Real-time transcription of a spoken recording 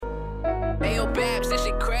Babs, this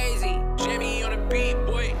shit crazy. Jimmy on the beat,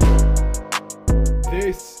 boy.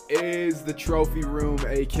 This is the Trophy Room,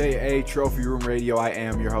 aka Trophy Room Radio. I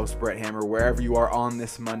am your host, Brett Hammer. Wherever you are on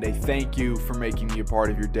this Monday, thank you for making me a part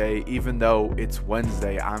of your day. Even though it's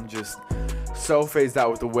Wednesday, I'm just so phased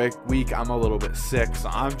out with the week. I'm a little bit sick, so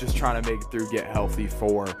I'm just trying to make it through, get healthy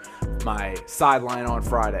for my sideline on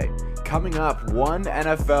Friday. Coming up, one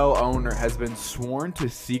NFL owner has been sworn to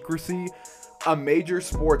secrecy. A major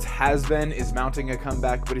sports has-been is mounting a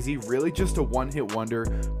comeback, but is he really just a one-hit wonder?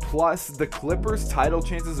 Plus, the Clippers' title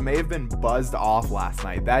chances may have been buzzed off last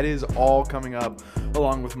night. That is all coming up,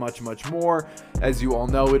 along with much, much more. As you all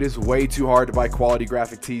know, it is way too hard to buy quality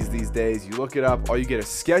graphic tees these days. You look it up, all you get is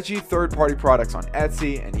sketchy third-party products on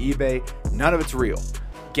Etsy and eBay. None of it's real.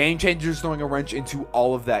 Game Changers throwing a wrench into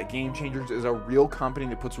all of that. Game Changers is a real company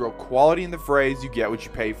that puts real quality in the phrase, you get what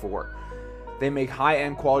you pay for. They make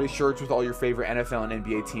high-end quality shirts with all your favorite NFL and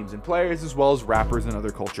NBA teams and players, as well as rappers and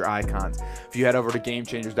other culture icons. If you head over to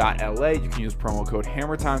GameChangers.la, you can use promo code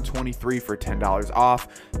HammerTime23 for $10 off.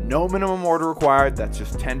 No minimum order required. That's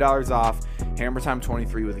just $10 off.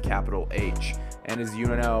 HammerTime23 with a capital H. And as you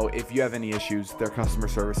know, if you have any issues, their customer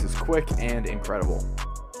service is quick and incredible.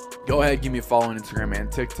 Go ahead, give me a follow on Instagram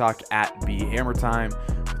and TikTok at BHammerTime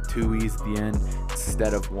with 2 E's at the end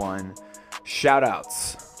instead of 1.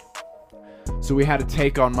 Shoutouts. So we had a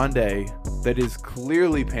take on Monday that is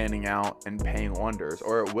clearly panning out and paying wonders,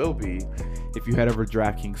 or it will be if you head over to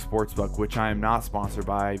DraftKings Sportsbook, which I am not sponsored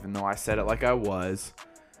by, even though I said it like I was.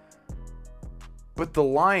 But the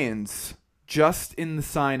Lions, just in the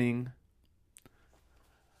signing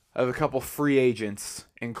of a couple free agents,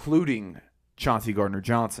 including Chauncey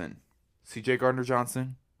Gardner-Johnson. CJ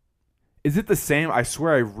Gardner-Johnson? Is it the same? I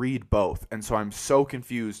swear I read both, and so I'm so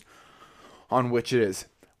confused on which it is.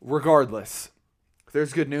 Regardless,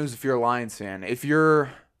 there's good news if you're a Lions fan.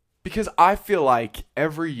 Because I feel like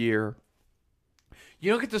every year, you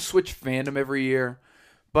don't get to switch fandom every year,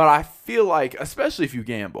 but I feel like, especially if you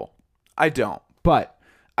gamble, I don't, but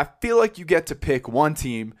I feel like you get to pick one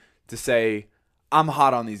team to say, I'm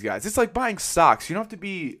hot on these guys. It's like buying stocks. You don't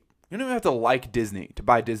even have to like Disney to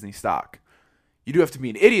buy Disney stock. You do have to be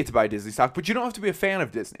an idiot to buy Disney stock, but you don't have to be a fan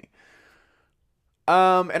of Disney.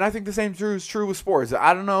 And I think the same is true with sports.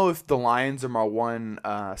 I don't know if the Lions are my one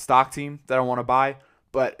stock team that I want to buy,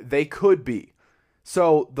 but they could be.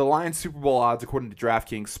 So the Lions Super Bowl odds, according to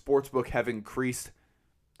DraftKings Sportsbook, have increased.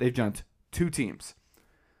 They've jumped 2 teams.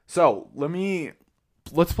 So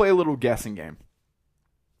let's play a little guessing game.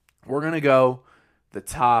 We're gonna go the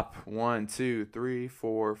top 1, 2, 3,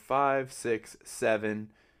 4, 5, 6, 7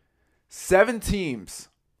 teams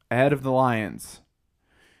ahead of the Lions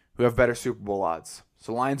who have better Super Bowl odds.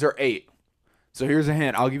 So Lions are 8. So here's a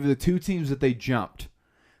hint. I'll give you the 2 teams that they jumped.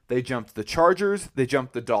 They jumped the Chargers. They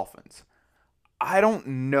jumped the Dolphins. I don't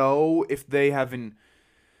know if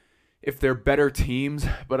if they're better teams,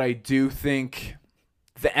 but I do think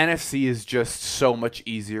the NFC is just so much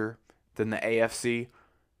easier than the AFC,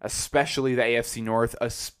 especially the AFC North,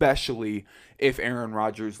 especially if Aaron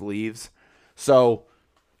Rodgers leaves. So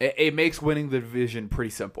it makes winning the division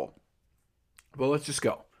pretty simple. But let's just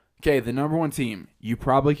go. Okay, the number 1 team, you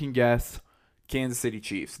probably can guess, Kansas City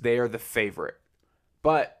Chiefs. They are the favorite.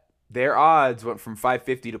 But their odds went from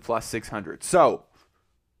 550 to plus 600. So,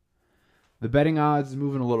 the betting odds is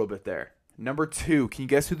moving a little bit there. Number 2, can you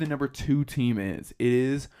guess who the number 2 team is? It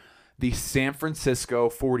is the San Francisco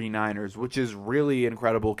 49ers, which is really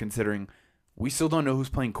incredible considering we still don't know who's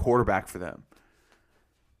playing quarterback for them.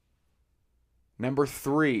 Number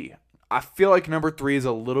 3, I feel like number 3 is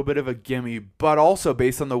a little bit of a gimme, but also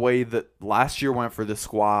based on the way that last year went for the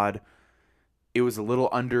squad, it was a little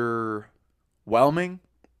underwhelming.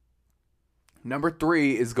 Number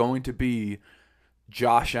 3 is going to be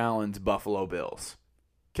Josh Allen's Buffalo Bills.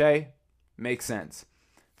 Okay? Makes sense.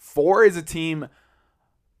 4 is a team,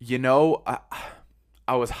 I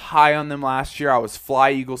was high on them last year. I was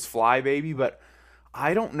fly, Eagles, fly, baby, but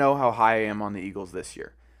I don't know how high I am on the Eagles this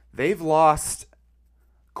year. They've lost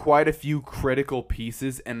quite a few critical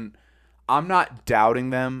pieces, and I'm not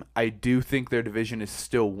doubting them. I do think their division is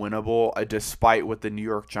still winnable, despite what the New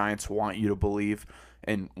York Giants want you to believe,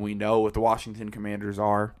 and we know what the Washington Commanders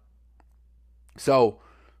are. So,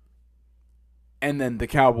 and then the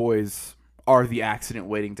Cowboys are the accident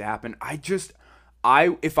waiting to happen.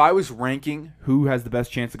 If I was ranking who has the best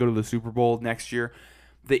chance to go to the Super Bowl next year,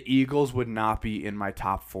 the Eagles would not be in my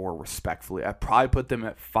top 4, respectfully. I'd probably put them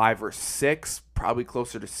at 5 or 6, probably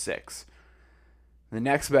closer to 6. The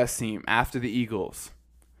next best team after the Eagles,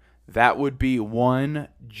 that would be 1,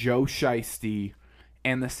 Joe Shiesty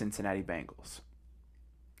and the Cincinnati Bengals,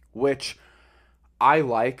 which I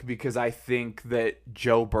like because I think that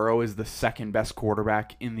Joe Burrow is the second best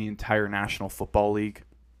quarterback in the entire National Football League.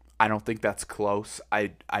 I don't think that's close.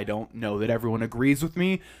 I don't know that everyone agrees with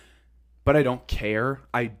me, but I don't care.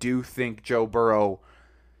 I do think Joe Burrow,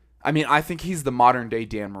 I think he's the modern day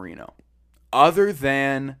Dan Marino. Other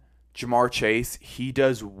than Jamar Chase, he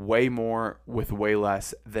does way more with way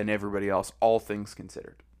less than everybody else, all things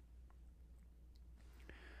considered.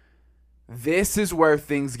 This is where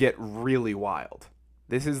things get really wild.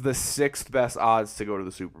 This is the 6th best odds to go to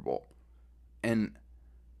the Super Bowl. And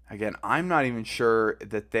again, I'm not even sure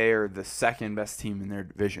that they're the 2nd best team in their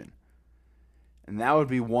division. And that would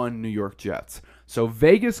be one New York Jets. So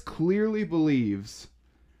Vegas clearly believes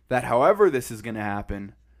that however this is going to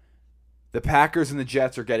happen, the Packers and the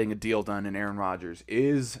Jets are getting a deal done and Aaron Rodgers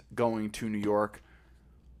is going to New York.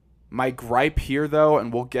 My gripe here, though,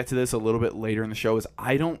 and we'll get to this a little bit later in the show, is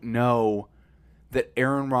I don't know that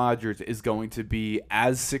Aaron Rodgers is going to be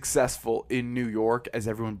as successful in New York as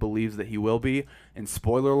everyone believes that he will be. And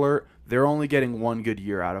spoiler alert, they're only getting one good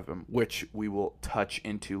year out of him, which we will touch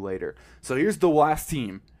into later. So here's the last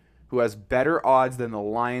team who has better odds than the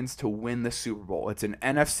Lions to win the Super Bowl. It's an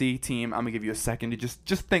NFC team. I'm going to give you a second to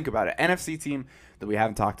just think about it. NFC team that we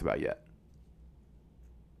haven't talked about yet.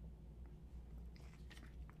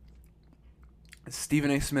 It's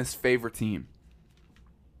Stephen A. Smith's favorite team.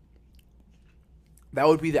 That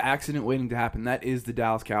would be the accident waiting to happen. That is the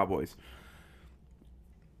Dallas Cowboys.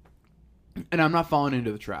 And I'm not falling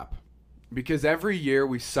into the trap. Because every year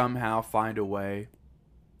we somehow find a way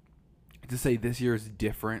to say this year is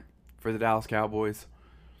different for the Dallas Cowboys.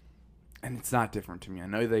 And it's not different to me. I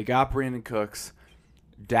know they got Brandon Cooks.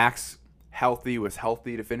 Dak's was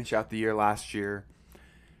healthy to finish out the year last year.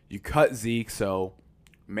 You cut Zeke, so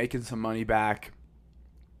making some money back.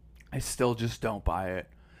 I still just don't buy it.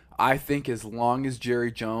 I think as long as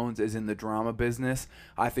Jerry Jones is in the drama business,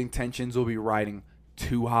 I think tensions will be riding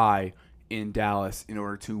too high in Dallas in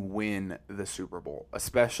order to win the Super Bowl,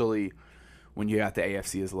 especially when you got the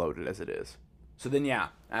AFC as loaded as it is. So then, yeah,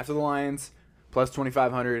 after the Lions, plus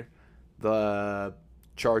 2,500, the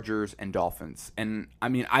Chargers and Dolphins. And,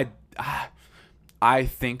 I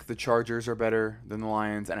think the Chargers are better than the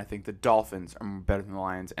Lions, and I think the Dolphins are better than the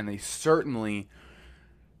Lions. And they certainly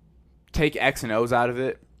take X and O's out of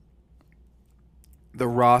it. The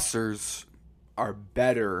rosters are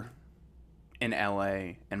better in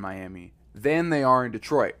LA and Miami than they are in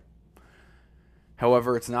Detroit.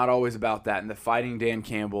 However, it's not always about that. And the Fighting Dan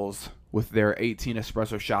Campbells with their 18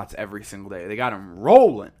 espresso shots every single day, they got them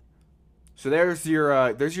rolling. So there's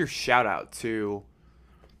your shout out to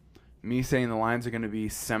me saying the Lions are going to be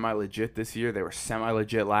semi-legit this year. They were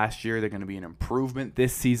semi-legit last year. They're going to be an improvement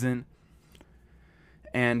this season.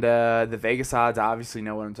 And the Vegas odds obviously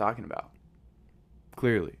know what I'm talking about.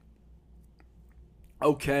 Clearly.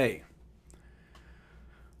 Okay.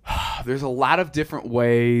 There's a lot of different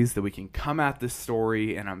ways that we can come at this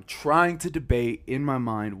story, and I'm trying to debate in my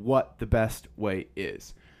mind what the best way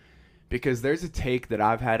is. Because there's a take that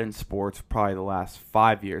I've had in sports probably the last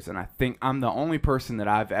 5 years, and I think I'm the only person that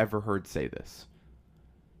I've ever heard say this.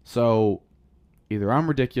 So, either I'm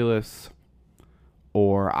ridiculous,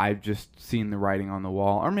 or I've just seen the writing on the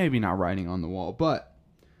wall, or maybe not writing on the wall, but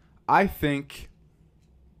I think...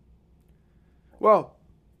 Well,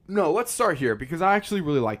 no, let's start here because I actually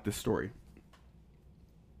really like this story.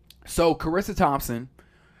 So, Carissa Thompson,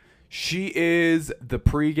 she is the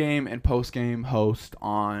pregame and postgame host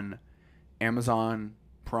on Amazon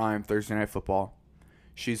Prime Thursday Night Football.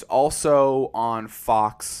 She's also on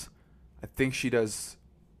Fox. I think she does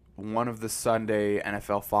one of the Sunday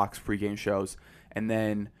NFL Fox pregame shows. And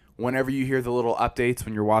then whenever you hear the little updates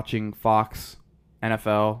when you're watching Fox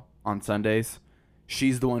NFL on Sundays,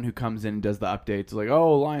 she's the one who comes in and does the updates. Like,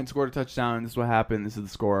 oh, Lions scored a touchdown. This is what happened. This is the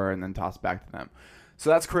score. And then toss it back to them. So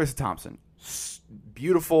that's Carissa Thompson.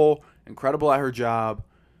 Beautiful, incredible at her job.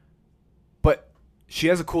 But she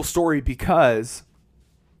has a cool story because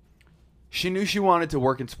she knew she wanted to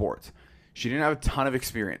work in sports. She didn't have a ton of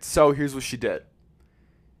experience. So here's what she did.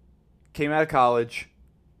 Came out of college,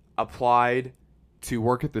 applied to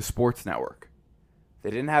work at the sports network.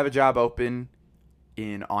 They didn't have a job open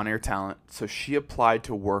in on-air talent, so she applied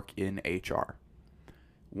to work in HR.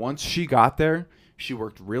 Once she got there, she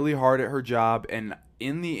worked really hard at her job, and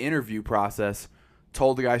in the interview process,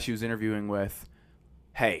 told the guy she was interviewing with,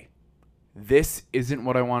 hey, this isn't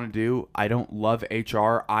what I want to do. I don't love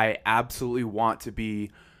HR. I absolutely want to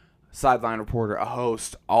be a sideline reporter, a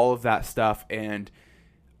host, all of that stuff, and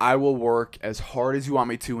I will work as hard as you want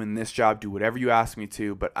me to in this job, do whatever you ask me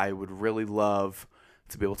to, but I would really love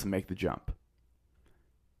to be able to make the jump.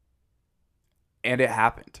 And it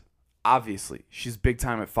happened. Obviously, she's big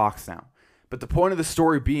time at Fox now. But the point of the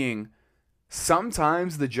story being,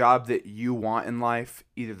 sometimes the job that you want in life,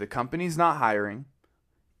 either the company's not hiring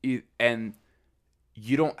and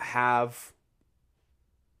you don't have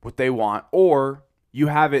what they want, or you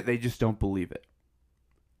have it, they just don't believe it.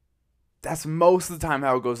 That's most of the time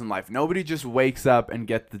how it goes in life. Nobody just wakes up and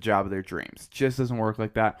gets the job of their dreams. It just doesn't work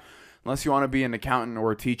like that. Unless you want to be an accountant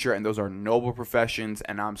or a teacher, and those are noble professions,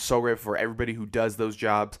 and I'm so grateful for everybody who does those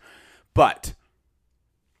jobs. But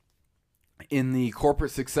in the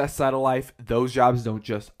corporate success side of life, those jobs don't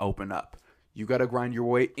just open up. You got to grind your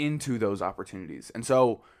way into those opportunities. And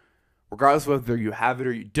so, regardless of whether you have it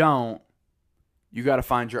or you don't, you got to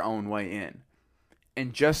find your own way in.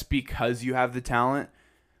 And just because you have the talent,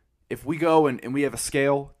 if we go and we have a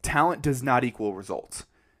scale, talent does not equal results.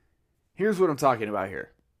 Here's what I'm talking about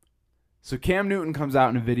here. So Cam Newton comes out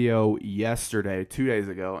in a video yesterday, 2 days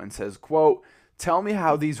ago, and says, quote, "Tell me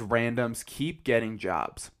how these randoms keep getting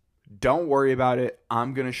jobs. Don't worry about it.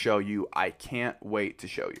 I'm going to show you. I can't wait to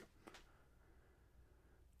show you."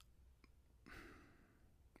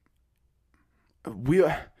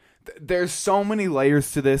 There's so many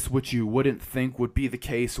layers to this, which you wouldn't think would be the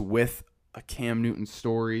case with a Cam Newton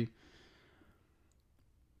story.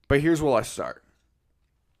 But here's where I start.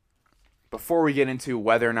 Before we get into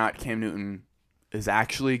whether or not Cam Newton is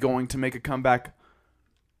actually going to make a comeback,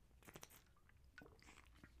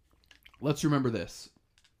 let's remember this.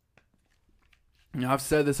 I've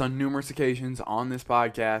said this on numerous occasions on this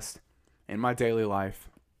podcast, in my daily life,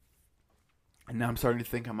 and now I'm starting to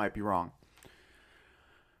think I might be wrong.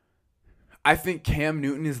 I think Cam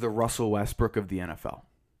Newton is the Russell Westbrook of the NFL.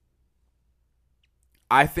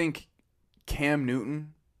 I think Cam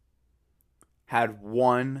Newton had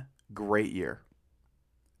one great year.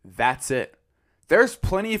 That's it. There's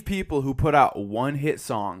plenty of people who put out one hit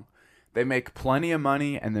song. They make plenty of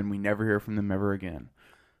money, and then we never hear from them ever again.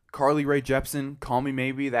 Carly Rae Jepsen, Call Me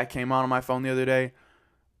Maybe, that came on my phone the other day.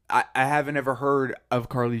 I haven't ever heard of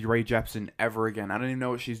Carly Rae Jepsen ever again. I don't even know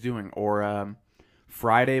what she's doing. Or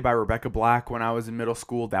Friday by Rebecca Black when I was in middle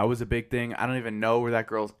school. That was a big thing. I don't even know where that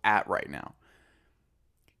girl's at right now.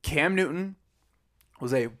 Cam Newton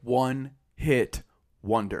was a one-hit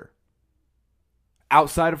wonder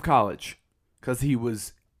outside of college because he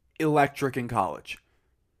was electric in college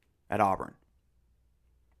at Auburn.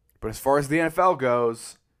 But as far as the NFL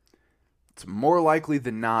goes, it's more likely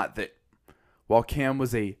than not that while Cam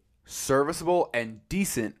was a serviceable and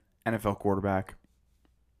decent NFL quarterback,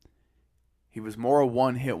 he was more a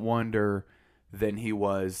one-hit wonder than he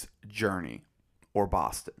was Journey or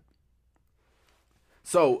Boston.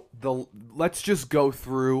 So let's just go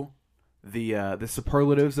through the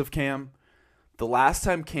superlatives of Cam. The last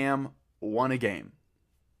time Cam won a game,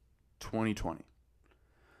 2020.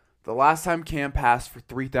 The last time Cam passed for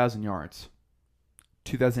 3,000 yards,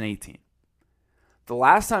 2018. The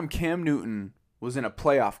last time Cam Newton was in a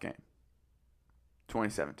playoff game,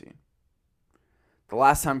 2017. The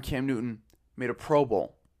last time Cam Newton made a Pro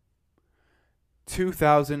Bowl,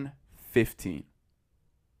 2015.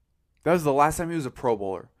 That was the last time he was a Pro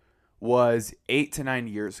Bowler, was 8 to 9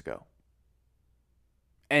 years ago.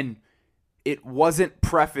 And it wasn't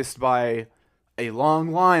prefaced by a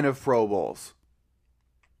long line of Pro Bowls.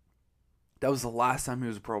 That was the last time he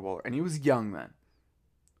was a Pro Bowler, and he was young then.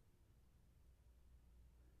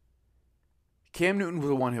 Cam Newton was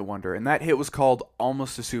a one-hit wonder, and that hit was called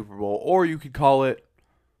Almost a Super Bowl, or you could call it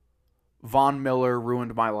Von Miller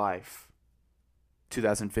Ruined My Life,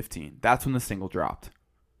 2015. That's when the single dropped.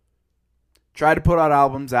 Tried to put out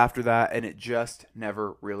albums after that, and it just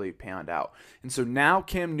never really panned out. And so now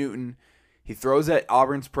Cam Newton, he throws at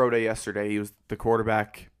Auburn's Pro Day yesterday. He was the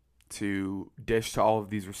quarterback to dish to all of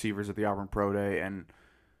these receivers at the Auburn Pro Day. And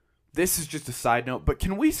this is just a side note, but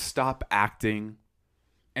can we stop acting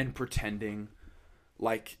and pretending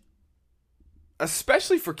like,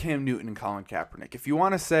 especially for Cam Newton and Colin Kaepernick, if you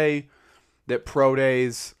want to say that Pro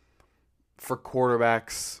Days for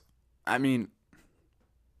quarterbacks, I mean,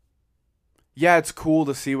 yeah, it's cool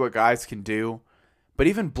to see what guys can do, but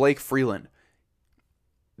even Blake Freeland,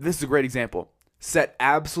 this is a great example, set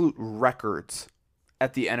absolute records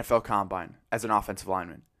at the NFL Combine as an offensive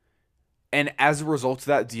lineman. And as a result of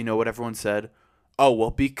that, do you know what everyone said? Oh,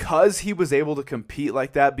 well, because he was able to compete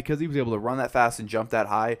like that, because he was able to run that fast and jump that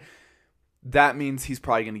high, that means he's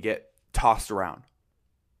probably going to get tossed around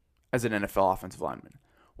as an NFL offensive lineman,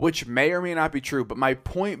 which may or may not be true. But my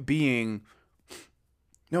point being,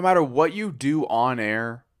 no matter what you do on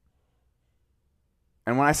air,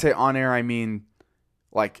 and when I say on air, I mean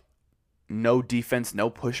like no defense, no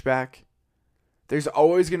pushback, There's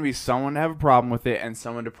always going to be someone to have a problem with it and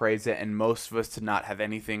someone to praise it, and most of us to not have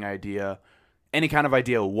any kind of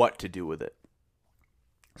idea what to do with it.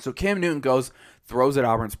 So Cam Newton throws at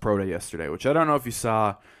Auburn's Pro Day yesterday, which I don't know if you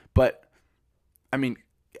saw, but I mean,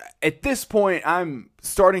 at this point, I'm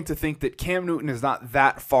starting to think that Cam Newton is not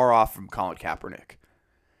that far off from Colin Kaepernick.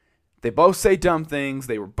 They both say dumb things.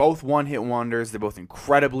 They were both one-hit wonders. They're both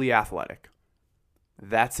incredibly athletic.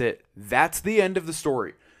 That's it. That's the end of the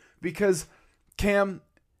story. Because, Cam,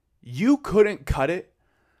 you couldn't cut it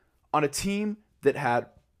on a team that had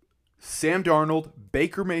Sam Darnold,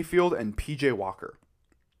 Baker Mayfield, and P.J. Walker.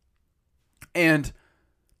 And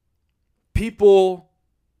people,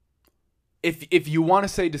 if you want to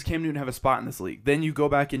say, does Cam Newton have a spot in this league? Then you go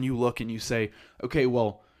back and you look and you say, okay,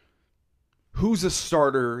 well, who's a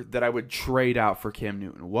starter that I would trade out for Cam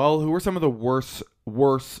Newton? Well, who are some of the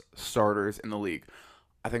worst starters in the league?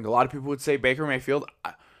 I think a lot of people would say Baker Mayfield.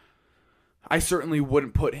 I certainly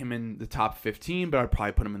wouldn't put him in the top 15, but I'd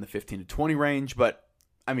probably put him in the 15 to 20 range. But,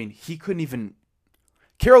 I mean, he couldn't even...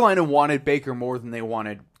 Carolina wanted Baker more than they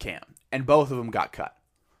wanted Cam, and both of them got cut.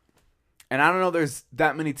 And I don't know there's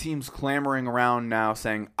that many teams clamoring around now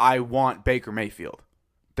saying, I want Baker Mayfield.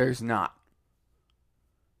 There's not.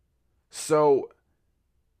 So,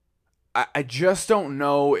 I just don't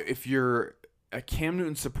know if you're a Cam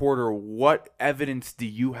Newton supporter, what evidence do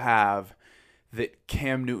you have that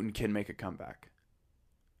Cam Newton can make a comeback?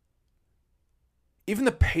 Even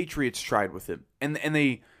the Patriots tried with him. And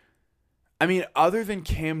they, I mean, other than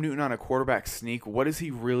Cam Newton on a quarterback sneak, what has he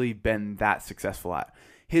really been that successful at?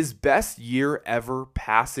 His best year ever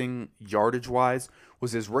passing yardage-wise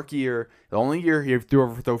was his rookie year. The only year he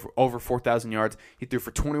threw over 4,000 yards. He threw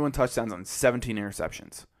for 21 touchdowns on 17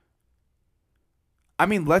 interceptions. I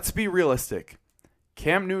mean, let's be realistic.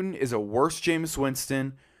 Cam Newton is a worse Jameis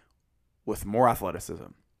Winston with more athleticism.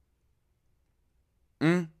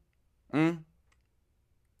 Tell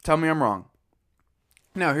me I'm wrong.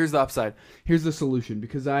 Now, here's the upside. Here's the solution,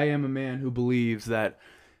 because I am a man who believes that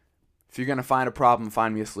if you're going to find a problem,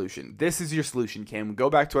 find me a solution. This is your solution, Cam. Go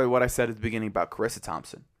back to what I said at the beginning about Carissa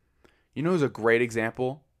Thompson. You know who's a great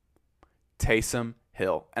example? Taysom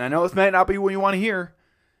Hill. And I know this might not be what you want to hear,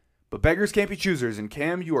 but beggars can't be choosers. And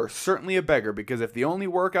Cam, you are certainly a beggar, because if the only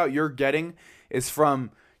workout you're getting is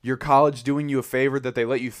from your college doing you a favor that they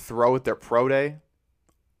let you throw at their pro day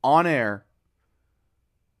on air,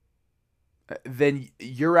 then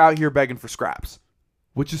you're out here begging for scraps,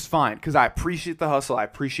 which is fine, because I appreciate the hustle. I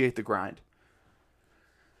appreciate the grind.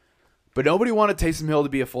 But nobody wanted Taysom Hill to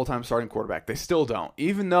be a full-time starting quarterback. They still don't,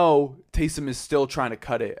 even though Taysom is still trying to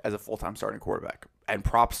cut it as a full-time starting quarterback. And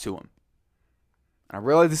props to him. And I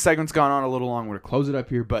realize this segment's gone on a little long. We're going to close it up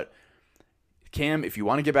here. But, Cam, if you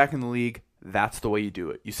want to get back in the league, that's the way you do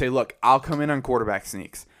it. You say, look, I'll come in on quarterback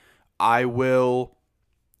sneaks. I will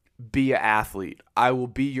be an athlete. I will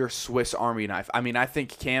be your Swiss Army knife. I mean, I think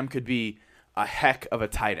Cam could be a heck of a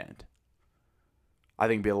tight end. I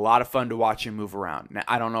think it'd be a lot of fun to watch him move around. Now,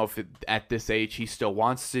 I don't know if at this age he still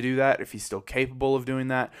wants to do that, if he's still capable of doing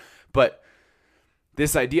that. But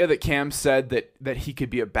this idea that Cam said that he could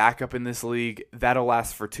be a backup in this league, that'll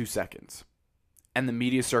last for 2 seconds. And the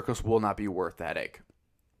media circles will not be worth that egg.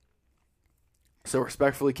 So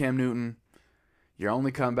respectfully, Cam Newton, your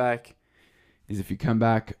only comeback is if you come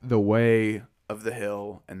back the way of the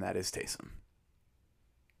hill, and that is Taysom.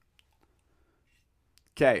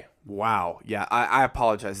 Okay, wow. Yeah, I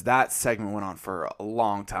apologize. That segment went on for a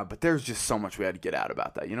long time, but there's just so much we had to get out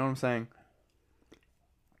about that. You know what I'm saying?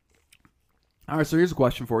 All right, so here's a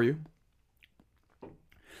question for you.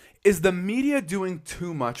 Is the media doing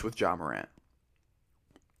too much with Ja Morant?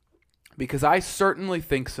 Because I certainly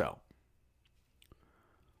think so.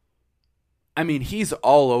 I mean, he's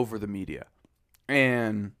all over the media.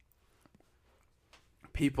 And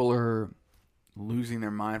people are losing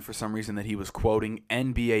their mind for some reason that he was quoting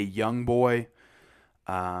NBA Youngboy.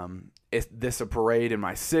 Is this a parade in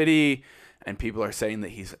my city? And people are saying that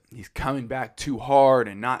he's coming back too hard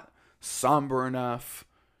and not somber enough.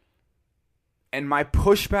 And my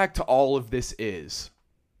pushback to all of this is,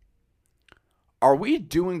 are we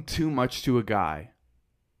doing too much to a guy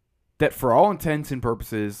that for all intents and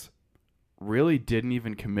purposes really didn't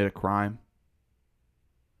even commit a crime?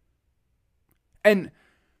 And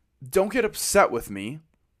don't get upset with me.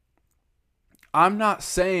 I'm not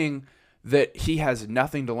saying that he has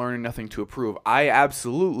nothing to learn and nothing to improve. I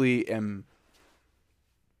absolutely am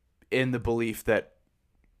in the belief that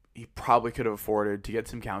he probably could have afforded to get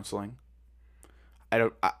some counseling.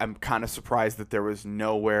 I'm kind of surprised that there was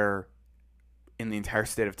nowhere in the entire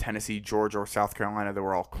state of Tennessee, Georgia, or South Carolina that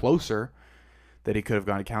were all closer that he could have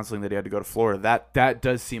gone to counseling, that he had to go to Florida. That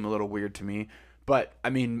does seem a little weird to me. But, I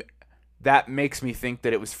mean, that makes me think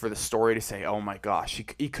that it was for the story to say, oh my gosh,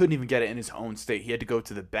 he couldn't even get it in his own state. He had to go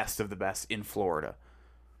to the best of the best in Florida.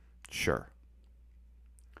 Sure.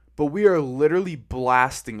 But we are literally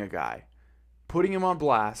blasting a guy, putting him on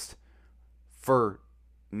blast for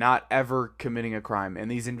not ever committing a crime. And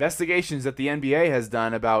these investigations that the NBA has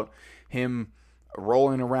done about him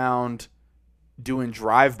rolling around doing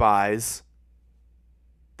drive-bys,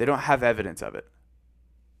 they don't have evidence of it.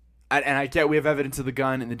 And I get we have evidence of the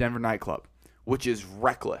gun in the Denver nightclub, which is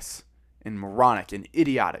reckless and moronic and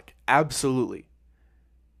idiotic. Absolutely.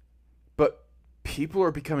 But people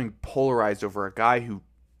are becoming polarized over a guy who,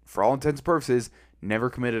 for all intents and purposes, never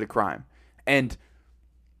committed a crime. And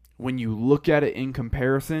when you look at it in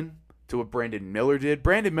comparison to what Brandon Miller did,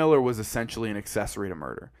 Brandon Miller was essentially an accessory to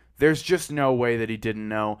murder. There's just no way that he didn't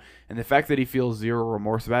know. And the fact that he feels zero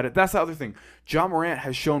remorse about it, that's the other thing. Ja Morant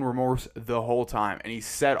has shown remorse the whole time, and he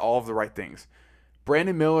said all of the right things.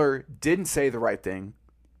 Brandon Miller didn't say the right thing.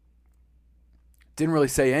 Didn't really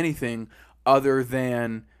say anything other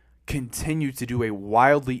than continue to do a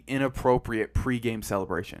wildly inappropriate pregame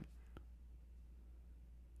celebration.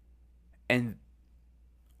 And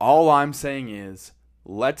all I'm saying is,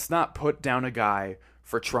 let's not put down a guy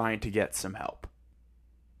for trying to get some help.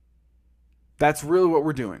 That's really what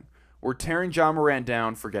we're doing. We're tearing Ja Morant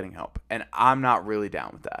down for getting help, and I'm not really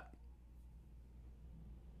down with that.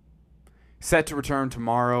 Set to return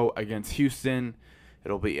tomorrow against Houston.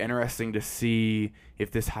 It'll be interesting to see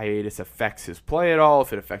if this hiatus affects his play at all,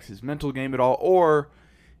 if it affects his mental game at all, or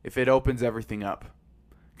if it opens everything up.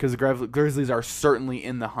 Because the Grizzlies are certainly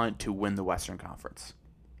in the hunt to win the Western Conference.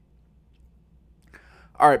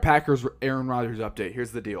 All right, Packers Aaron Rodgers update.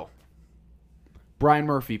 Here's the deal. Brian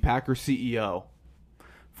Murphy, Packers CEO.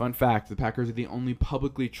 Fun fact, the Packers are the only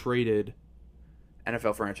publicly traded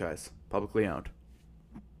NFL franchise, publicly owned.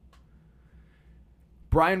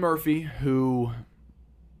 Brian Murphy, who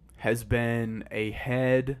has been a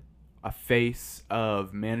face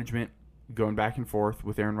of management going back and forth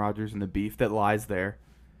with Aaron Rodgers and the beef that lies there,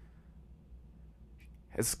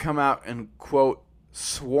 has come out and, quote,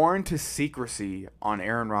 sworn to secrecy on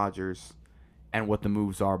Aaron Rodgers and what the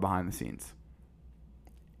moves are behind the scenes.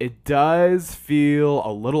 It does feel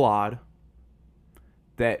a little odd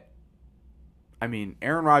that,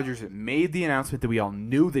 Aaron Rodgers made the announcement that we all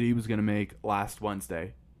knew that he was going to make last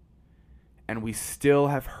Wednesday, and we still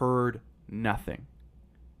have heard nothing.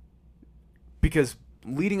 Because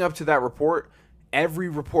leading up to that report, every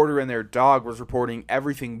reporter and their dog was reporting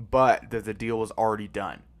everything but that the deal was already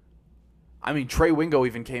done. Trey Wingo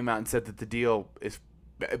even came out and said that the deal is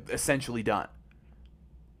essentially done.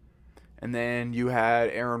 And then you had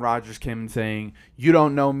Aaron Rodgers came in saying, you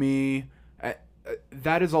don't know me.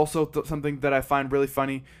 That is also something that I find really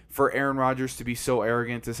funny for Aaron Rodgers to be so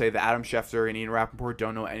arrogant to say that Adam Schefter and Ian Rappaport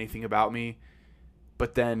don't know anything about me.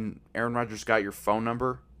 But then Aaron Rodgers got your phone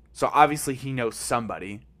number. So obviously he knows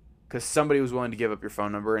somebody because somebody was willing to give up your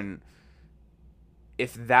phone number. And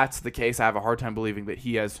if that's the case, I have a hard time believing that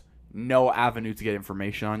he has no avenue to get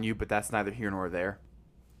information on you. But that's neither here nor there.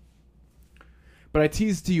 But I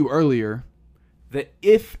teased to you earlier that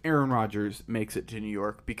if Aaron Rodgers makes it to New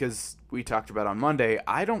York, because we talked about on Monday,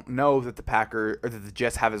 I don't know that the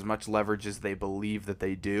Jets have as much leverage as they believe that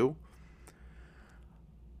they do.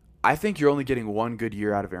 I think you're only getting one good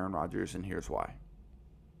year out of Aaron Rodgers, and here's why.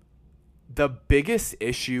 The biggest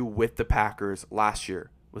issue with the Packers last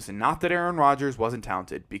year was not that Aaron Rodgers wasn't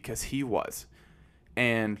talented, because he was.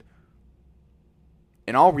 And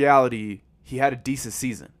in all reality, he had a decent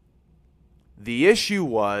season. The issue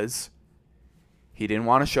was he didn't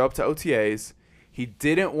want to show up to OTAs. He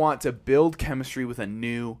didn't want to build chemistry with a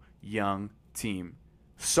new, young team.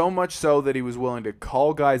 So much so that he was willing to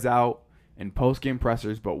call guys out in post-game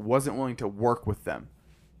pressers, but wasn't willing to work with them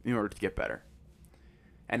in order to get better.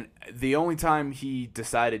 And the only time he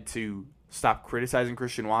decided to stop criticizing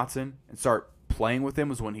Christian Watson and start playing with him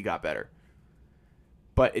was when he got better.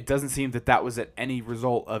 But it doesn't seem that that was at any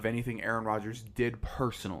result of anything Aaron Rodgers did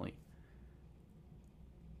personally.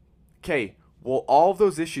 Okay, well, all of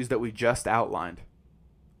those issues that we just outlined,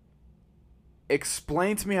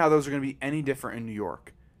 explain to me how those are going to be any different in New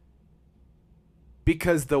York.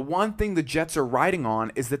 Because the one thing the Jets are riding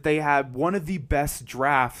on is that they had one of the best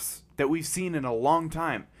drafts that we've seen in a long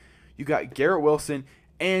time. You got Garrett Wilson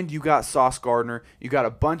and you got Sauce Gardner. You got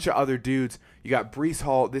a bunch of other dudes. You got Breece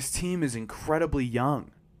Hall. This team is incredibly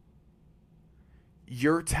young.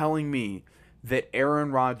 You're telling me that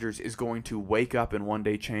Aaron Rodgers is going to wake up and one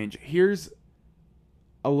day change. Here's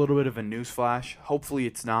a little bit of a news flash. Hopefully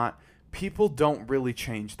it's not. People don't really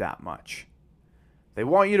change that much. They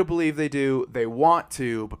want you to believe they do. They want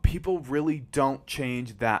to, but people really don't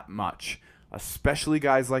change that much, especially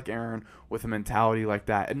guys like Aaron with a mentality like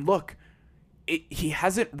that. And look, he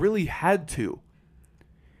hasn't really had to.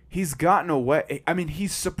 He's gotten away. I mean,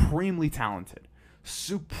 he's supremely talented.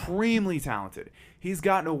 Supremely talented. He's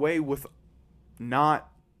gotten away with not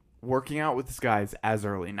working out with his guys as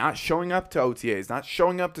early, not showing up to OTAs, not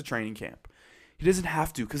showing up to training camp. He doesn't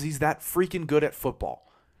have to because he's that freaking good at football.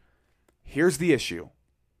 Here's the issue.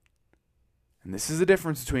 And this is the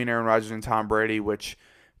difference between Aaron Rodgers and Tom Brady, which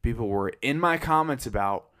people were in my comments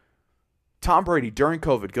about. Tom Brady, during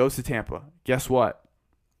COVID, goes to Tampa. Guess what?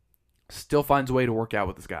 Still finds a way to work out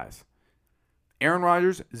with his guys. Aaron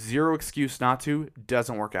Rodgers, zero excuse not to,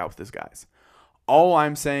 doesn't work out with his guys. All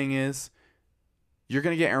I'm saying is, you're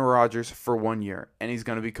going to get Aaron Rodgers for 1 year, and he's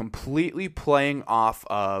going to be completely playing off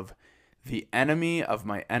of the enemy of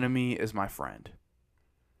my enemy is my friend.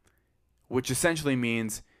 Which essentially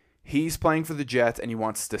means he's playing for the Jets and he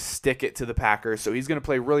wants to stick it to the Packers. So he's going to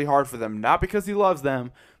play really hard for them, not because he loves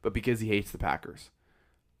them, but because he hates the Packers.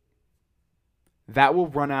 That will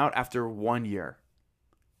run out after 1 year.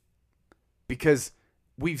 Because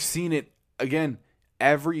we've seen it, again,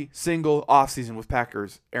 every single offseason with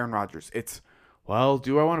Packers, Aaron Rodgers. It's, well,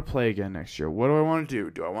 do I want to play again next year? What do I want to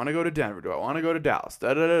do? Do I want to go to Denver? Do I want to go to Dallas?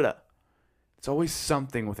 Da-da-da-da. It's always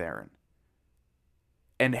something with Aaron.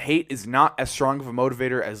 And hate is not as strong of a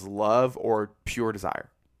motivator as love or pure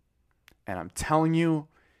desire. And I'm telling you,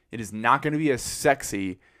 it is not going to be as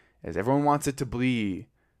sexy as everyone wants it to be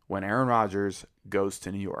when Aaron Rodgers goes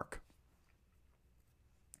to New York.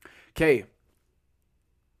 Okay.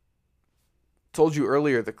 Told you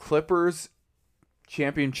earlier, the Clippers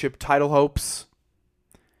championship title hopes,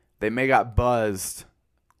 they may got buzzed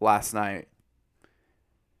last night.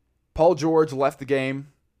 Paul George left the game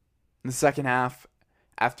in the second half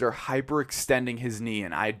after hyperextending his knee.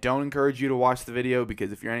 And I don't encourage you to watch the video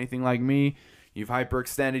because if you're anything like me, you've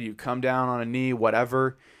hyperextended, you come down on a knee,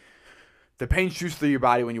 whatever. The pain shoots through your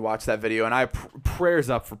body when you watch that video. And I prayers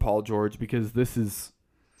up for Paul George because this is...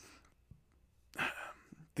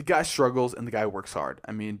 The guy struggles and the guy works hard.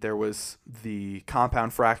 I mean, there was the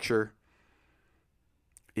compound fracture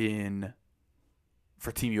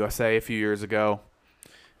for Team USA a few years ago.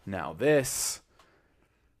 Now this,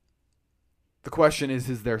 the question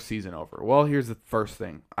is their season over? Well, here's the first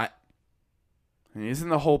thing. Isn't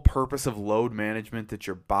the whole purpose of load management that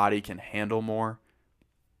your body can handle more?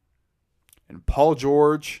 And Paul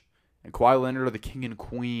George and Kawhi Leonard are the king and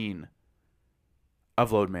queen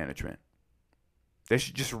of load management. They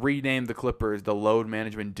should just rename the Clippers the load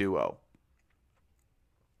management duo.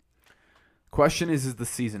 Question is the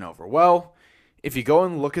season over? Well, if you go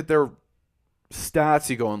and look at their stats,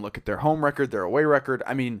 you go and look at their home record, their away record,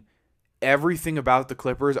 I mean, everything about the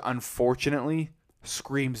Clippers, unfortunately,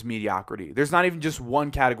 screams mediocrity. There's not even just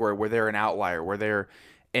one category where they're an outlier, where they're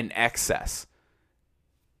in excess.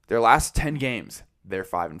 Their last 10 games, they're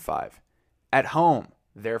 5-5. At home,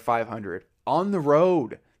 they're 500. On the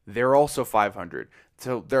road, they're also 500.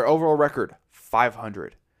 So their overall record,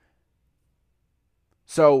 500.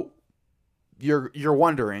 So you're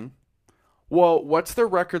wondering, well, what's their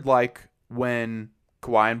record like when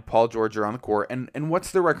Kawhi and Paul George are on the court? And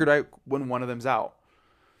what's their record like when one of them's out?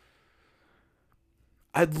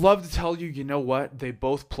 I'd love to tell you, you know what? They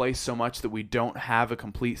both play so much that we don't have a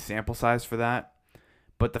complete sample size for that.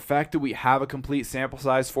 But the fact that we have a complete sample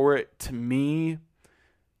size for it, to me,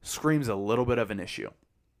 screams a little bit of an issue.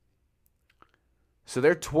 So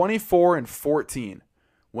they're 24-14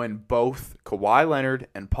 when both Kawhi Leonard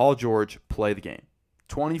and Paul George play the game.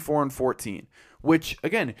 24-14, which,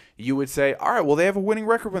 again, you would say, all right, well, they have a winning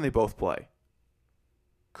record when they both play.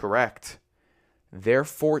 Correct. They're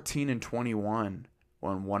 14-21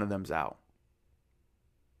 when one of them's out.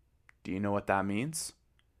 Do you know what that means?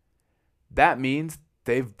 That means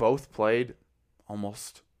they've both played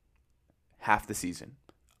almost half the season.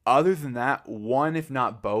 Other than that, one, if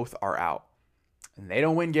not both, are out. And they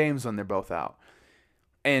don't win games when they're both out.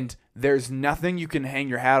 And there's nothing you can hang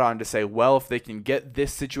your hat on to say, well, if they can get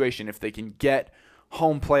this situation, if they can get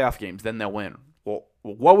home playoff games, then they'll win. Well,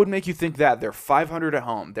 what would make you think that? They're 500 at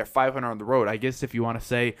home. They're 500 on the road. I guess if you want to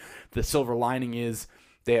say the silver lining is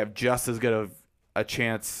they have just as good of a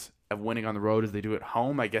chance of winning on the road as they do at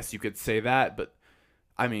home, I guess you could say that. But,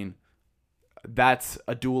 I mean, that's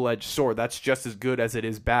a dual-edged sword. That's just as good as it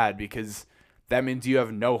is bad because that means you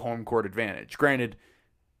have no home court advantage. Granted,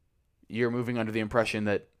 you're moving under the impression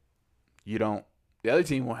that the other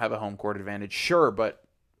team won't have a home court advantage. Sure, but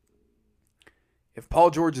if Paul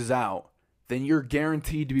George is out, then you're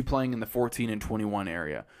guaranteed to be playing in the 14-21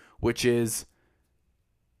 area, which is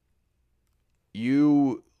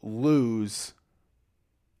you lose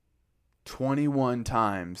 21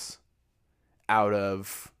 times out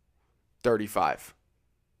of 35.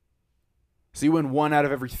 So you win 1 out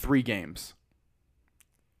of every 3 games.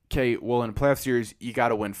 Okay, well, in a playoff series, you got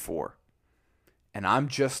to win 4. And I'm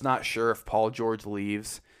just not sure if Paul George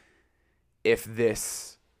leaves, if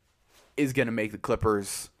this is going to make the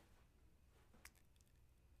Clippers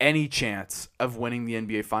any chance of winning the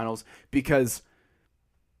NBA Finals, because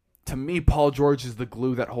to me, Paul George is the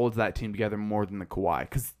glue that holds that team together more than the Kawhi.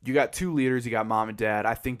 Because you got 2 leaders, you got mom and dad.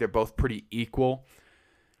 I think they're both pretty equal.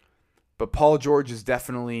 But Paul George is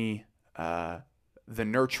definitely the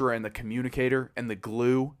nurturer and the communicator and the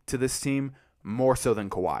glue to this team more so than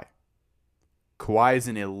Kawhi. Kawhi is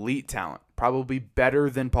an elite talent, probably better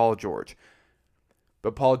than Paul George.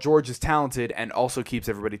 But Paul George is talented and also keeps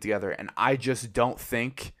everybody together. And I just don't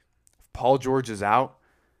think if Paul George is out,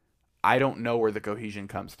 I don't know where the cohesion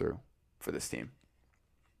comes through for this team.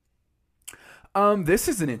 This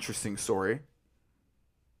is an interesting story.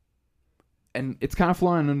 And it's kind of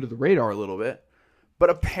flying under the radar a little bit. But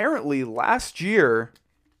apparently last year,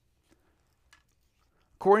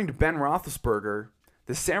 according to Ben Roethlisberger,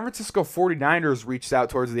 the San Francisco 49ers reached out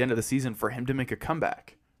towards the end of the season for him to make a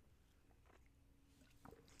comeback.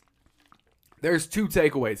 There's 2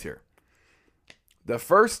 takeaways here. The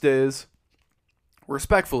first is,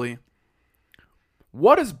 respectfully,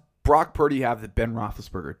 what does Brock Purdy have that Ben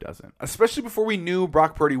Roethlisberger doesn't? Especially before we knew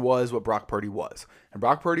Brock Purdy was what Brock Purdy was. And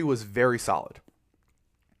Brock Purdy was very solid.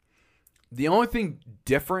 The only thing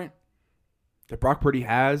different that Brock Purdy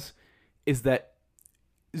has is that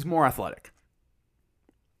he's more athletic.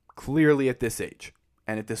 Clearly at this age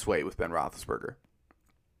and at this weight with Ben Roethlisberger.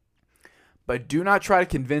 But do not try to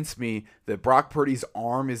convince me that Brock Purdy's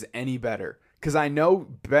arm is any better. Because I know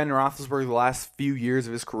Ben Roethlisberger the last few years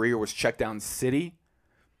of his career was check down city.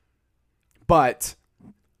 But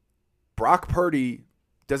Brock Purdy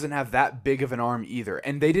doesn't have that big of an arm either.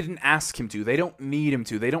 And they didn't ask him to. They don't need him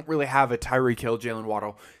to. They don't really have a Tyreek Hill, Jalen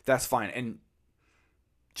Waddle. That's fine. And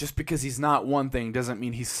just because he's not one thing doesn't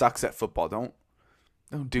mean he sucks at football. Don't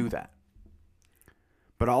do that.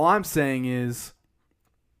 But all I'm saying is,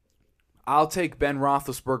 I'll take Ben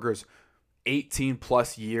Roethlisberger's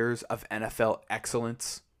 18-plus years of NFL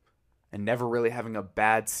excellence and never really having a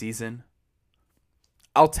bad season.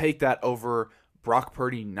 I'll take that over Brock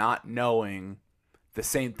Purdy not knowing the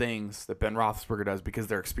same things that Ben Roethlisberger does because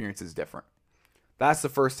their experience is different. That's the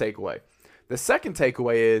first takeaway. The second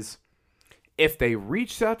takeaway is, if they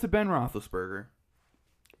reached out to Ben Roethlisberger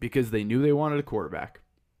because they knew they wanted a quarterback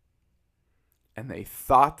and they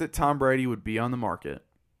thought that Tom Brady would be on the market,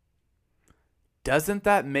 doesn't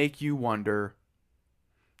that make you wonder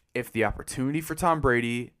if the opportunity for Tom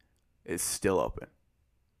Brady is still open?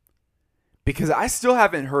 Because I still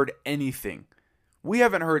haven't heard anything. We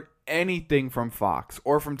haven't heard anything from Fox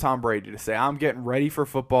or from Tom Brady to say, I'm getting ready for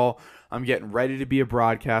football. I'm getting ready to be a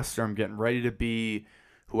broadcaster. I'm getting ready to be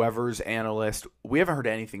whoever's analyst. We haven't heard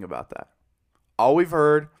anything about that. All we've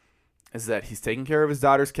heard is that he's taking care of his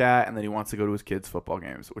daughter's cat and that he wants to go to his kids' football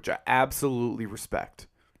games, which I absolutely respect.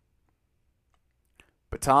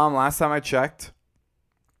 But Tom, last time I checked,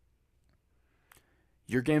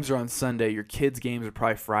 your games are on Sunday. Your kids' games are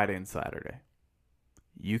probably Friday and Saturday.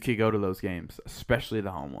 You could go to those games, especially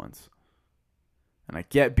the home ones. And I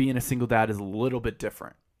get being a single dad is a little bit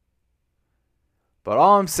different. But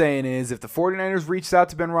all I'm saying is, if the 49ers reached out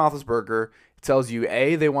to Ben Roethlisberger, it tells you,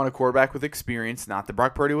 A, they want a quarterback with experience. Not that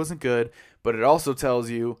Brock Purdy wasn't good, but it also tells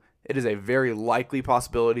you it is a very likely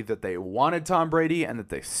possibility that they wanted Tom Brady and that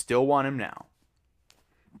they still want him now.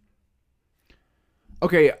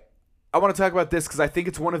 Okay, I want to talk about this because I think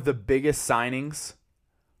it's one of the biggest signings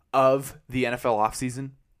of the NFL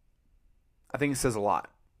offseason. I think it says a lot.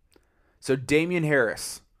 So Damian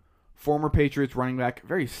Harris, former Patriots running back,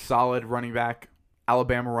 very solid running back,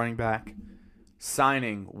 Alabama running back,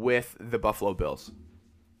 signing with the Buffalo Bills.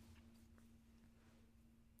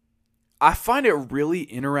 I find it really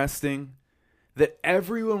interesting that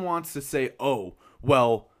everyone wants to say, oh,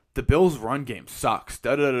 well, the Bills' run game sucks.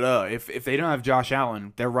 If they don't have Josh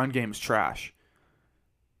Allen, their run game is trash.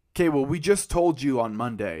 Okay, well, we just told you on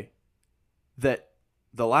Monday that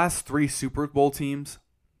the last 3 Super Bowl teams,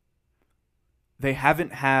 they've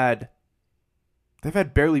had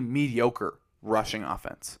barely mediocre rushing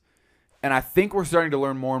offense. And I think we're starting to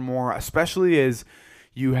learn more and more, especially as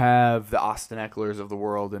you have the Austin Eckler's of the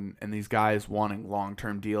world and these guys wanting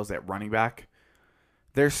long-term deals at running back.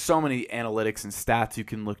 There's so many analytics and stats you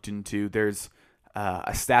can look into. There's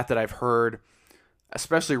a stat that I've heard,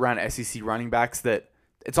 especially around SEC running backs, that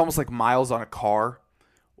it's almost like miles on a car.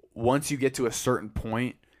 Once you get to a certain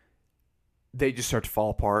point, they just start to fall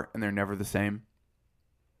apart and they're never the same.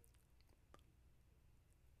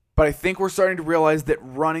 But I think we're starting to realize that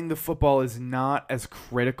running the football is not as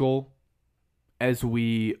critical as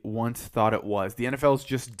we once thought it was. The NFL is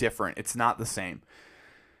just different. It's not the same.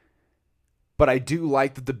 But I do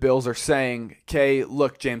like that the Bills are saying, okay,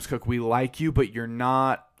 look, James Cook, we like you, but you're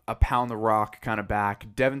not a pound the rock kind of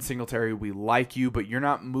back. Devin Singletary, we like you, but you're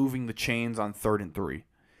not moving the chains on 3rd and 3.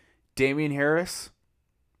 Damian Harris,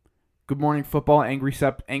 Good Morning Football,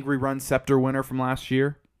 angry run scepter winner from last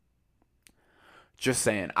year. Just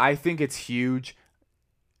saying. I think it's huge.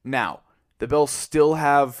 Now, the Bills still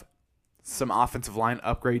have some offensive line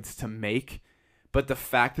upgrades to make, but the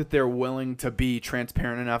fact that they're willing to be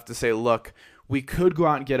transparent enough to say, look, we could go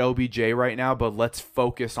out and get OBJ right now, but let's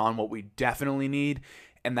focus on what we definitely need,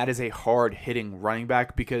 and that is a hard-hitting running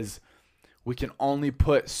back because we can only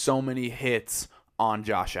put so many hits on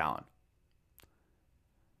Josh Allen.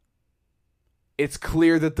 It's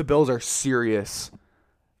clear that the Bills are serious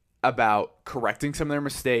about correcting some of their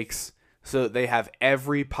mistakes so that they have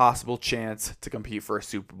every possible chance to compete for a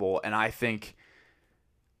Super Bowl, and I think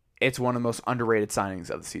it's one of the most underrated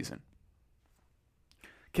signings of the season.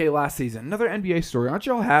 Okay, last season, another NBA story. Aren't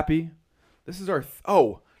y'all happy? This is our...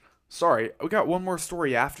 sorry. We got one more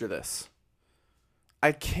story after this.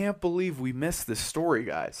 I can't believe we missed this story,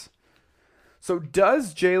 guys. So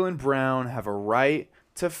does Jaylen Brown have a right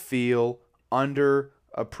to feel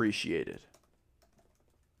underappreciated?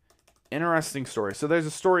 Interesting story. So there's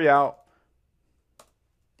a story out.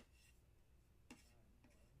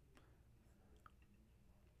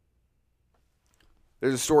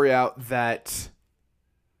 There's a story out that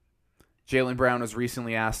Jaylen Brown was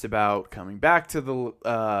recently asked about coming back to the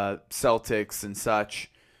Celtics and such,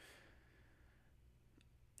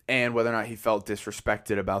 and whether or not he felt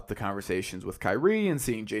disrespected about the conversations with Kyrie and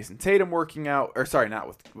seeing Jason Tatum working out. Or sorry, not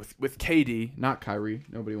with KD, not Kyrie.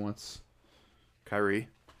 Nobody wants Kyrie.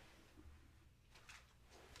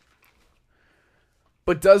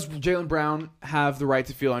 But does Jaylen Brown have the right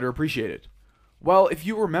to feel underappreciated? Well, if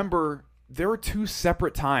you remember, there were 2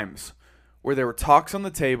 separate times where there were talks on the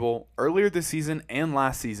table earlier this season and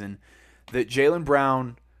last season that Jaylen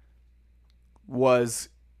Brown was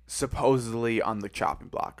supposedly on the chopping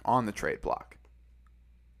block, on the trade block.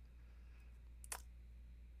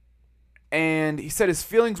 And he said his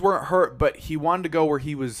feelings weren't hurt, but he wanted to go where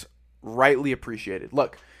he was rightly appreciated.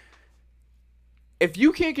 Look, if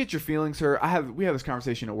you can't get your feelings hurt, we had this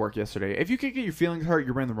conversation at work yesterday. If you can't get your feelings hurt,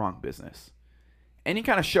 you're in the wrong business. Any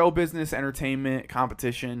kind of show business, entertainment,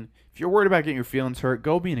 competition, if you're worried about getting your feelings hurt,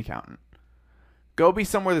 go be an accountant. Go be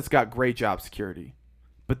somewhere that's got great job security.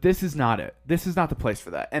 But this is not it. This is not the place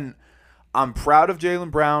for that. And I'm proud of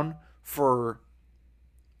Jaylen Brown for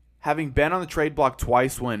having been on the trade block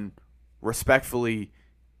twice when, respectfully,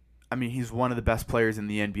 I mean, he's one of the best players in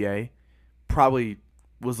the NBA. Probably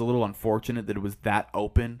was a little unfortunate that it was that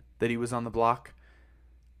open that he was on the block.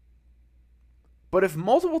 But if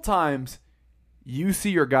multiple times you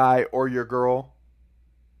see your guy or your girl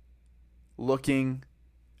looking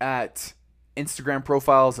at Instagram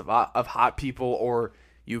profiles of hot people, or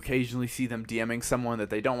you occasionally see them DMing someone that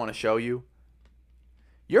they don't want to show you,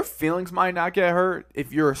 your feelings might not get hurt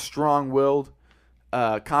if you're a strong-willed,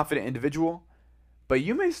 confident individual, but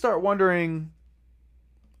you may start wondering,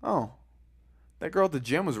 oh, that girl at the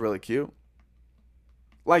gym was really cute.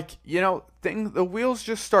 Like, the wheels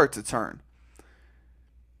just start to turn.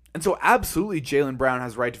 And so absolutely Jaylen Brown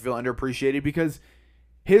has the right to feel underappreciated because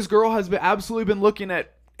his girl has absolutely been looking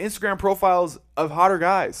at Instagram profiles of hotter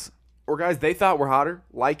guys, or guys they thought were hotter,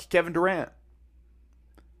 like Kevin Durant.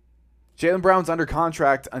 Jaylen Brown's under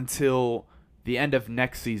contract until the end of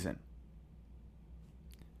next season.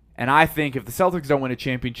 And I think if the Celtics don't win a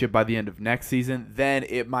championship by the end of next season, then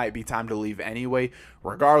it might be time to leave anyway,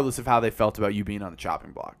 regardless of how they felt about you being on the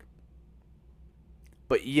chopping block.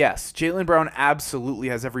 But yes, Jaylen Brown absolutely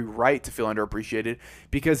has every right to feel underappreciated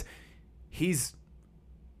because he's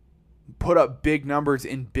put up big numbers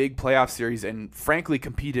in big playoff series and frankly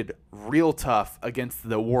competed real tough against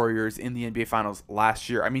the Warriors in the NBA Finals last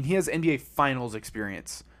year. I mean, he has NBA Finals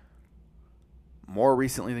experience more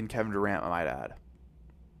recently than Kevin Durant, I might add.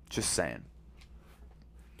 Just saying.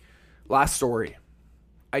 Last story.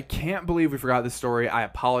 I can't believe we forgot this story. I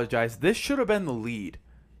apologize. This should have been the lead.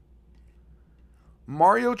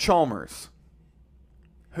 Mario Chalmers,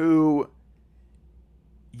 who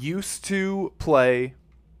used to play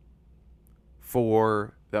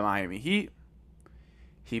for the Miami Heat.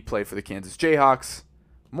 He played for the Kansas Jayhawks.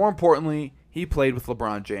 More importantly, he played with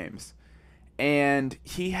LeBron James. And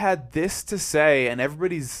he had this to say, and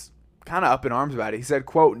everybody's kind of up in arms about it. He said,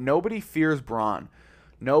 quote, "Nobody fears Bron.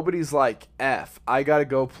 Nobody's like, I got to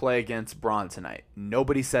go play against Braun tonight.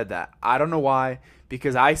 Nobody said that. I don't know why,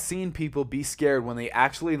 because I seen people be scared when they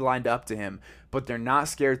actually lined up to him, but they're not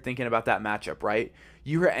scared thinking about that matchup, right?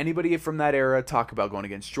 You hear anybody from that era talk about going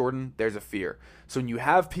against Jordan, there's a fear. So when you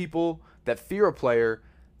have people that fear a player,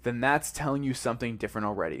 then that's telling you something different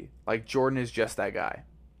already. Like Jordan is just that guy.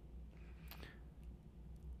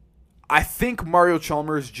 I think Mario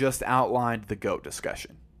Chalmers just outlined the GOAT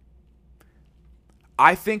discussion.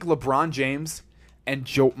 I think LeBron James and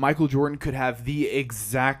Michael Jordan could have the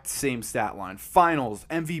exact same stat line. Finals,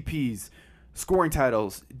 MVPs, scoring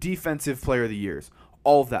titles, defensive player of the years,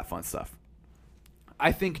 all of that fun stuff.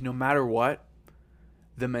 I think no matter what,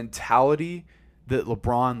 the mentality that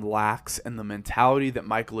LeBron lacks and the mentality that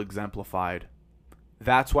Michael exemplified,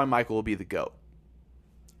 that's why Michael will be the GOAT.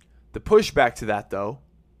 The pushback to that, though,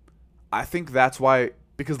 I think that's why,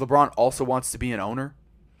 because LeBron also wants to be an owner,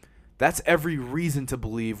 that's every reason to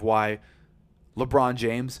believe why LeBron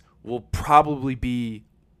James will probably be,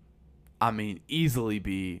 easily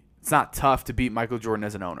be, it's not tough to beat Michael Jordan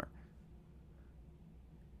as an owner.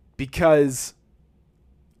 Because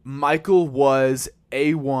Michael was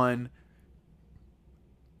A1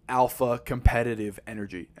 alpha competitive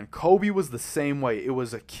energy. And Kobe was the same way. It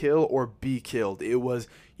was a kill or be killed. It was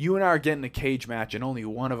you and I are getting a cage match and only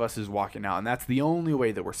one of us is walking out. And that's the only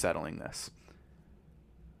way that we're settling this.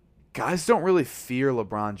 Guys don't really fear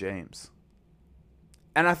LeBron James.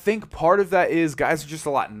 And I think part of that is guys are just a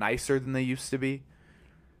lot nicer than they used to be.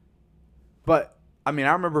 But, I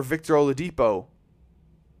remember Victor Oladipo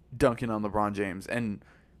dunking on LeBron James. And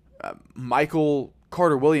Michael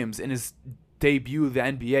Carter-Williams in his debut of the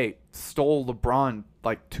NBA stole LeBron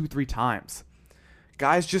like 2-3 times.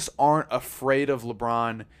 Guys just aren't afraid of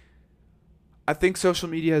LeBron. I think social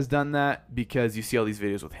media has done that because you see all these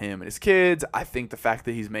videos with him and his kids. I think the fact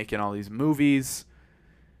that he's making all these movies.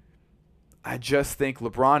 I just think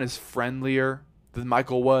LeBron is friendlier than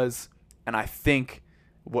Michael was. And I think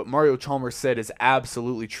what Mario Chalmers said is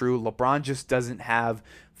absolutely true. LeBron just doesn't have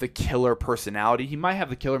the killer personality. He might have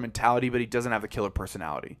the killer mentality, but he doesn't have the killer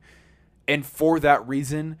personality. And for that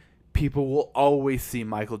reason, people will always see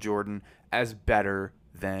Michael Jordan as better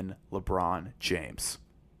than LeBron James.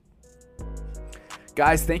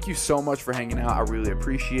 Guys, thank you so much for hanging out. I really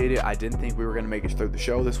appreciate it. I didn't think we were going to make it through the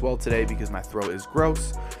show this well today because my throat is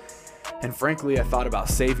gross. And frankly, I thought about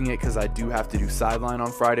saving it because I do have to do sideline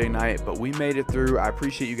on Friday night, but we made it through. I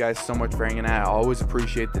appreciate you guys so much for hanging out. I always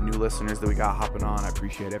appreciate the new listeners that we got hopping on. I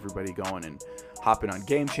appreciate everybody going and hopping on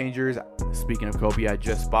Game Changers. Speaking of Kobe, I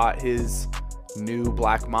just bought his new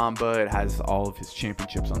Black Mamba. It has all of his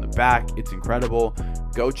championships on the back. It's incredible.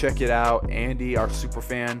 Go check it out. Andy, our super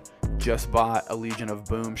fan, just bought a Legion of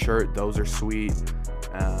Boom shirt. Those are sweet.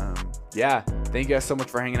 Thank you guys so much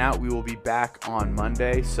for hanging out. We will be back on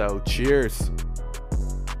Monday, so cheers.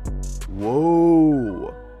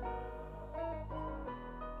 Whoa.